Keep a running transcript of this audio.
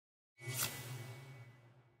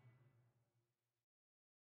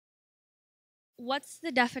What's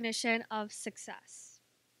the definition of success?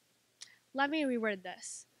 Let me reword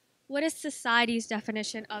this. What is society's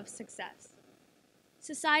definition of success?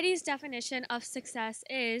 Society's definition of success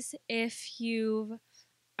is if you've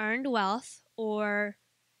earned wealth or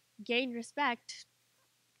gained respect,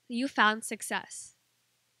 you found success.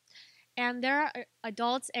 And there are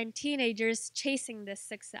adults and teenagers chasing this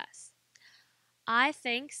success. I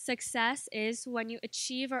think success is when you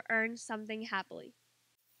achieve or earn something happily.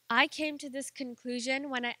 I came to this conclusion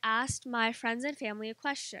when I asked my friends and family a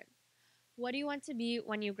question. What do you want to be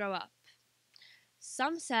when you grow up?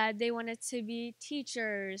 Some said they wanted to be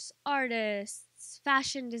teachers, artists,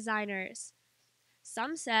 fashion designers.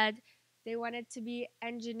 Some said they wanted to be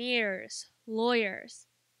engineers, lawyers.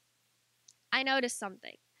 I noticed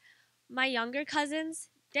something. My younger cousins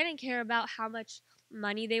didn't care about how much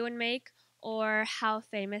money they would make or how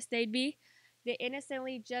famous they'd be. They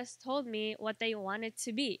innocently just told me what they wanted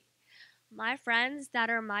to be. My friends that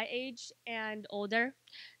are my age and older,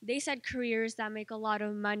 they said careers that make a lot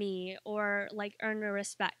of money or like earn a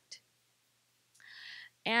respect.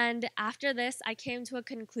 And after this, I came to a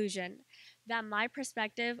conclusion that my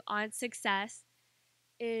perspective on success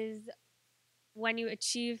is when you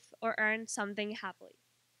achieve or earn something happily.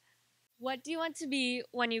 What do you want to be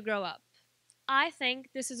when you grow up? I think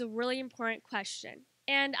this is a really important question,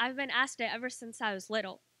 and I've been asked it ever since I was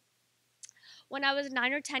little. When I was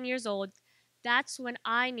 9 or 10 years old, that's when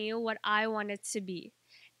I knew what I wanted to be,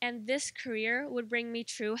 and this career would bring me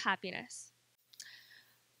true happiness.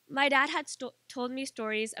 My dad had told me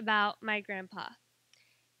stories about my grandpa.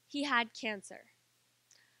 He had cancer,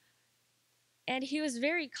 and he was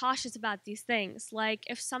very cautious about these things. Like,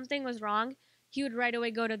 if something was wrong, he would right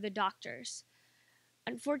away go to the doctors.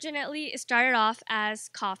 Unfortunately, it started off as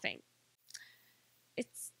coughing. It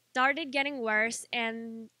started getting worse,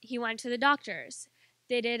 and he went to the doctors.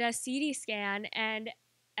 They did a CT scan, and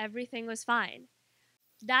everything was fine.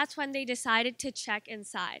 That's when they decided to check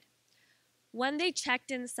inside. When they checked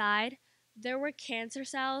inside, there were cancer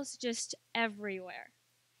cells just everywhere.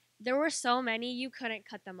 There were so many you couldn't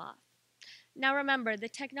cut them off. Now remember, the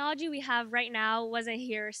technology we have right now wasn't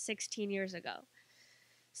here 16 years ago.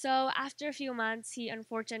 So after a few months, he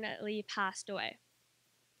unfortunately passed away.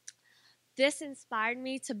 This inspired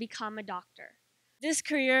me to become a doctor. This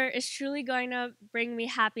career is truly going to bring me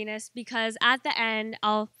happiness because at the end,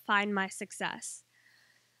 I'll find my success.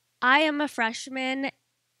 I am a freshman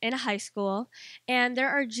in high school, and there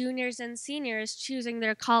are juniors and seniors choosing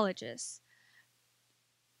their colleges.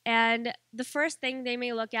 And the first thing they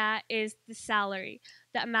may look at is the salary,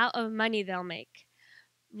 the amount of money they'll make,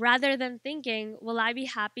 rather than thinking, will I be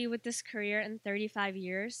happy with this career in 35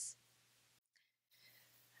 years?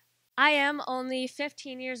 I am only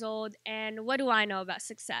 15 years old, and what do I know about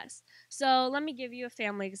success? So let me give you a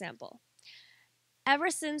family example. Ever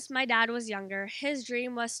since my dad was younger, his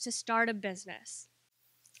dream was to start a business.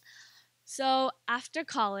 So after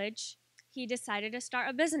college, he decided to start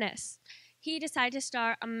a business. He decided to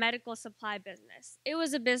start a medical supply business. It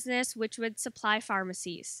was a business which would supply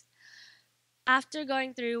pharmacies. After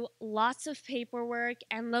going through lots of paperwork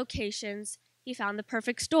and locations, he found the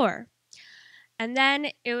perfect store. And then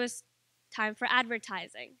it was time for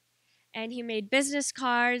advertising. And he made business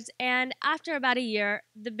cards, and after about a year,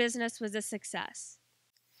 the business was a success.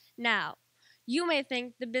 Now, you may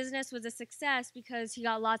think the business was a success because he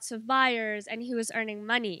got lots of buyers and he was earning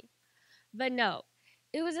money. But no,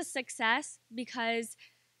 it was a success because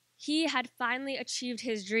he had finally achieved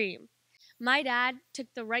his dream. My dad took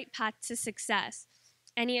the right path to success,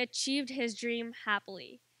 and he achieved his dream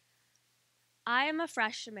happily. I am a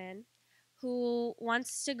freshman who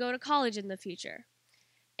wants to go to college in the future,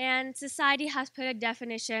 and society has put a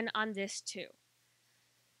definition on this too.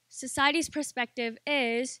 Society's perspective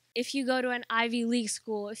is if you go to an Ivy League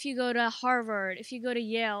school, if you go to Harvard, if you go to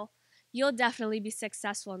Yale, you'll definitely be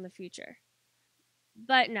successful in the future.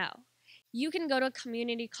 But no, you can go to a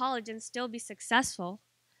community college and still be successful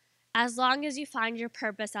as long as you find your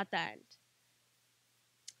purpose at the end.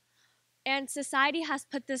 And society has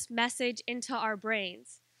put this message into our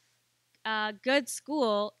brains. Good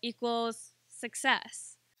school equals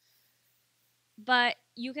success. But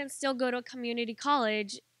you can still go to a community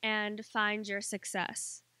college and find your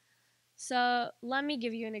success. So let me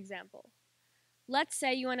give you an example. Let's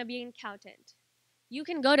say you want to be an accountant. You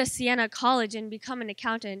can go to Siena College and become an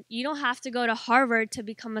accountant. You don't have to go to Harvard to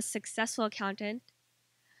become a successful accountant.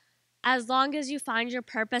 As long as you find your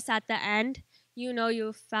purpose at the end, you know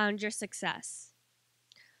you've found your success.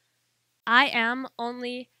 I am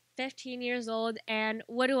only 15 years old, and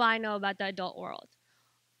what do I know about the adult world?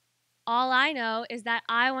 All I know is that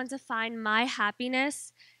I want to find my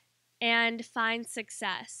happiness and find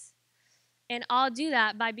success. And I'll do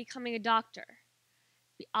that by becoming a doctor.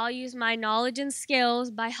 I'll use my knowledge and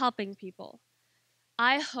skills by helping people.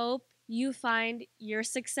 I hope you find your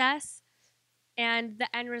success and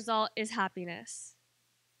the end result is happiness.